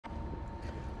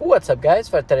What's up guys,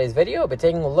 for today's video I'll be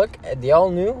taking a look at the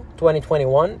all-new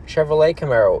 2021 Chevrolet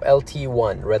Camaro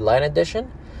LT1 Redline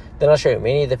Edition. Then I'll show you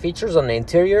many of the features on the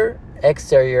interior,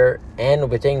 exterior, and we'll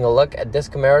be taking a look at this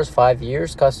Camaro's 5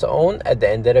 years cost to own at the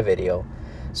end of the video.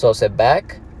 So sit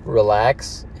back,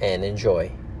 relax, and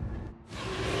enjoy.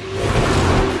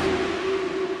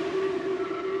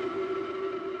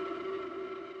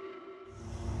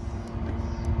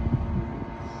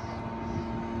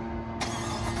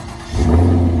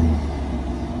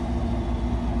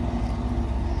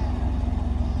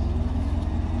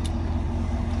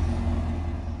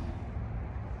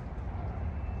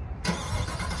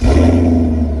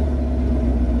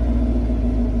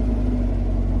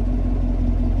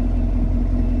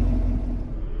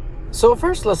 So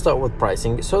first, let's start with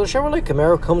pricing. So the Chevrolet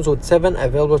Camaro comes with 7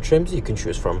 available trims you can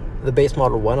choose from. The base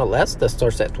model 1LS that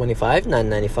starts at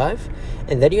 $25,995,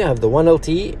 and then you have the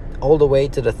 1LT all the way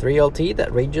to the 3LT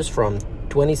that ranges from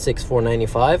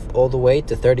 $26,495 all the way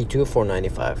to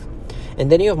 $32,495.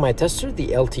 And then you have my tester, the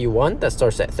LT1 that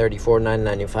starts at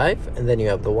 $34,995, and then you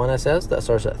have the 1SS that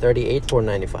starts at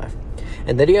 $38,495.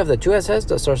 And then you have the 2SS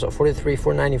that starts at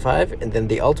 $43,495, and then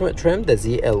the ultimate trim, the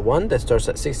ZL1 that starts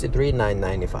at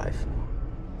 $63,995.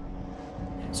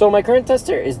 So my current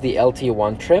tester is the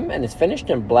LT1 trim, and it's finished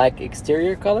in black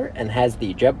exterior color and has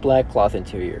the jet black cloth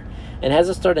interior, and has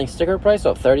a starting sticker price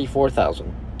of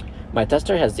 $34,000. My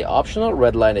tester has the optional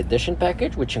Redline Edition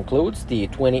package, which includes the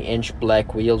 20-inch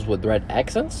black wheels with red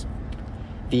accents,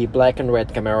 the black and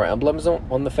red Camaro emblems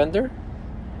on the fender,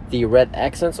 the red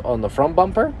accents on the front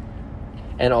bumper,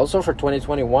 and also for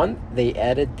 2021, they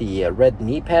added the red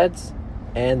knee pads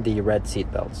and the red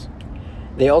seat belts.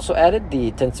 They also added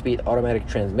the 10-speed automatic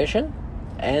transmission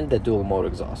and the dual mode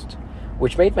exhaust,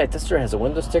 which made my tester has a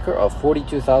window sticker of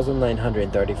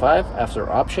 $42,935 after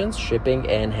options, shipping,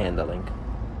 and handling.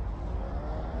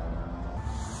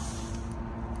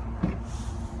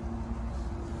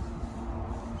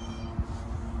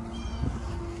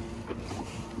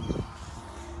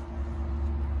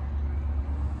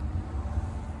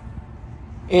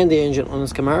 And the engine on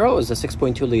this Camaro is a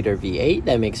 6.2-liter V8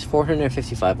 that makes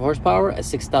 455 horsepower at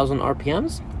 6,000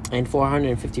 RPMs and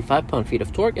 455 pound-feet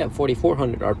of torque at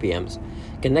 4,400 RPMs.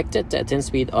 Connected to a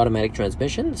 10-speed automatic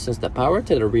transmission sends the power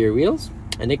to the rear wheels,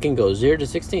 and it can go 0 to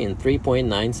 60 in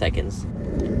 3.9 seconds.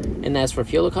 And as for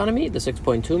fuel economy, the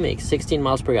 6.2 makes 16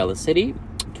 miles per gallon city,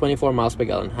 24 miles per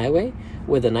gallon highway,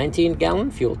 with a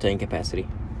 19-gallon fuel tank capacity.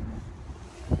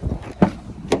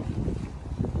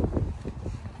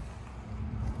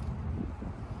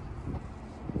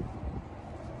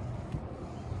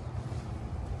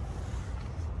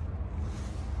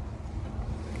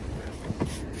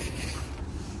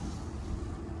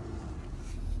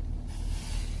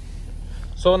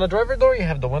 So on the driver door, you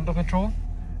have the window control,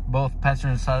 both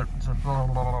passenger side.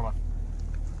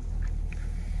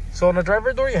 So on the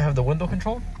driver door, you have the window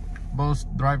control, both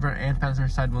driver and passenger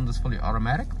side windows fully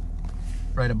automatic.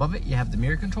 Right above it, you have the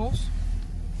mirror controls.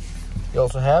 You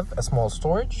also have a small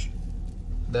storage,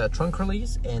 the trunk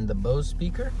release, and the Bose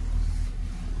speaker.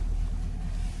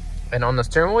 And on the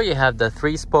steering wheel, you have the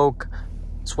 3-spoke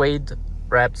suede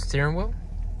wrapped steering wheel.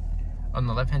 On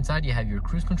the left hand side, you have your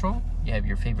cruise control, you have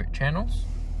your favorite channels.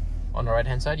 On the right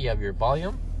hand side, you have your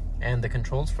volume and the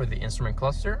controls for the instrument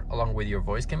cluster along with your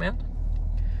voice command.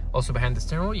 Also behind the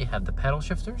steering wheel, you have the paddle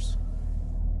shifters.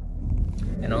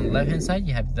 And on the left hand side,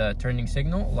 you have the turning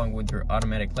signal along with your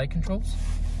automatic light controls.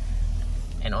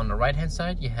 And on the right hand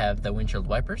side, you have the windshield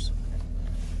wipers.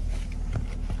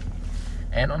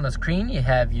 And on the screen, you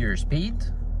have your speed,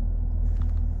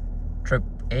 trip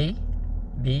A,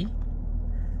 B,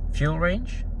 fuel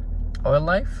range, oil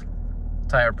life,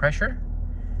 tire pressure,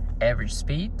 average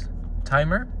speed,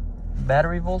 timer,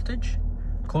 battery voltage,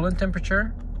 coolant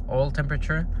temperature, oil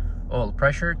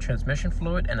pressure, transmission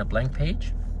fluid, and a blank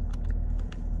page.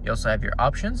 You also have your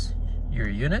options, your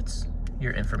units,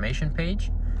 your information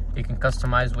page. You can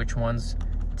customize which ones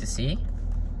to see.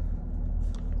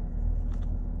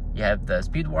 You have the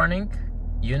speed warning,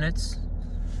 units,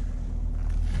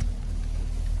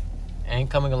 and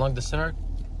coming along the center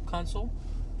console,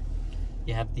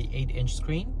 you have the 8-inch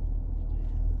screen.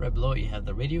 Right below, you have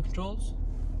the radio controls,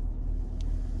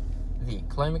 the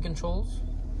climate controls.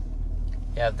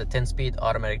 You have the 10-speed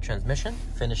automatic transmission,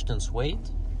 finished in suede.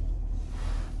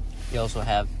 You also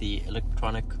have the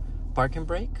electronic parking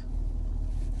brake.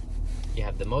 You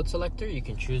have the mode selector. You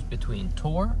can choose between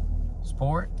Tour,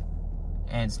 Sport,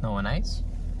 and Snow and Ice.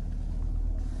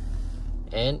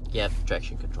 And you have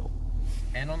traction control.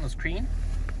 And on the screen,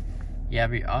 you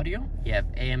have your audio. You have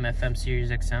AM, FM, Sirius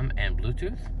XM, and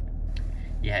Bluetooth.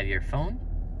 You have your phone,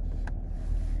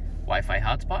 Wi-Fi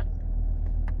hotspot,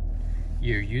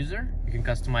 Your user, you can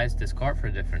customize this car for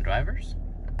different drivers.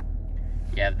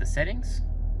 You have the settings,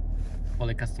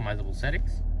 fully customizable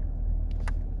settings.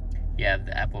 You have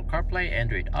the Apple CarPlay,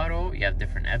 Android Auto. You have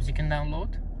different apps you can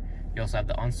download. You also have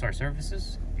the OnStar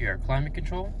services, your climate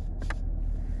control,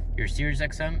 your Sirius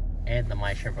XM, and the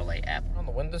My Chevrolet app. On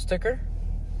the window sticker,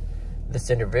 the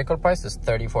standard vehicle price is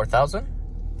 $34,000.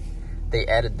 They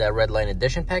added the Redline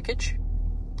Edition package,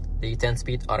 the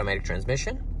 10-speed automatic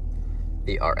transmission,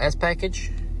 the RS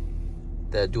package,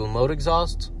 the dual mode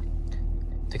exhaust,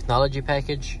 technology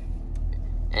package,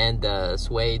 and the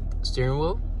suede steering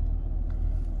wheel,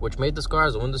 which made this car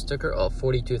as a window sticker of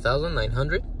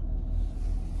 $42,900.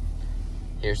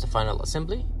 Here's the final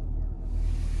assembly.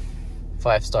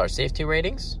 5-star safety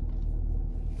ratings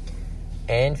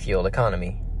and fuel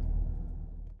economy.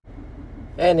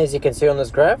 And as you can see on this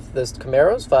graph, this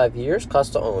Camaro's 5 years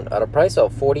cost to own at a price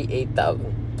of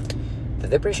 $48,000. The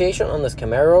depreciation on this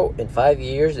Camaro in 5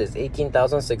 years is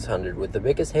 $18,600, with the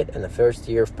biggest hit in the first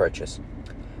year of purchase.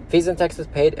 Fees and taxes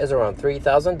paid is around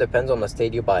 $3,000, depends on the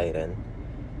state you buy it in.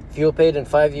 Fuel paid in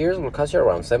 5 years will cost you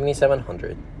around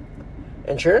 $7,700.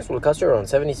 Insurance will cost you around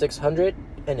 $7,600,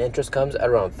 and interest comes at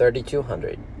around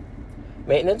 $3,200.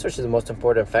 Maintenance, which is the most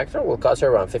important factor, will cost you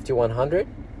around $5,100.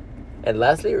 And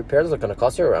lastly, repairs are going to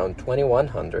cost you around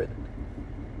 $2,100.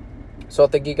 So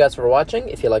thank you guys for watching.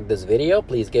 If you like this video,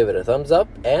 please give it a thumbs up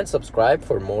and subscribe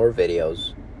for more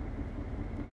videos.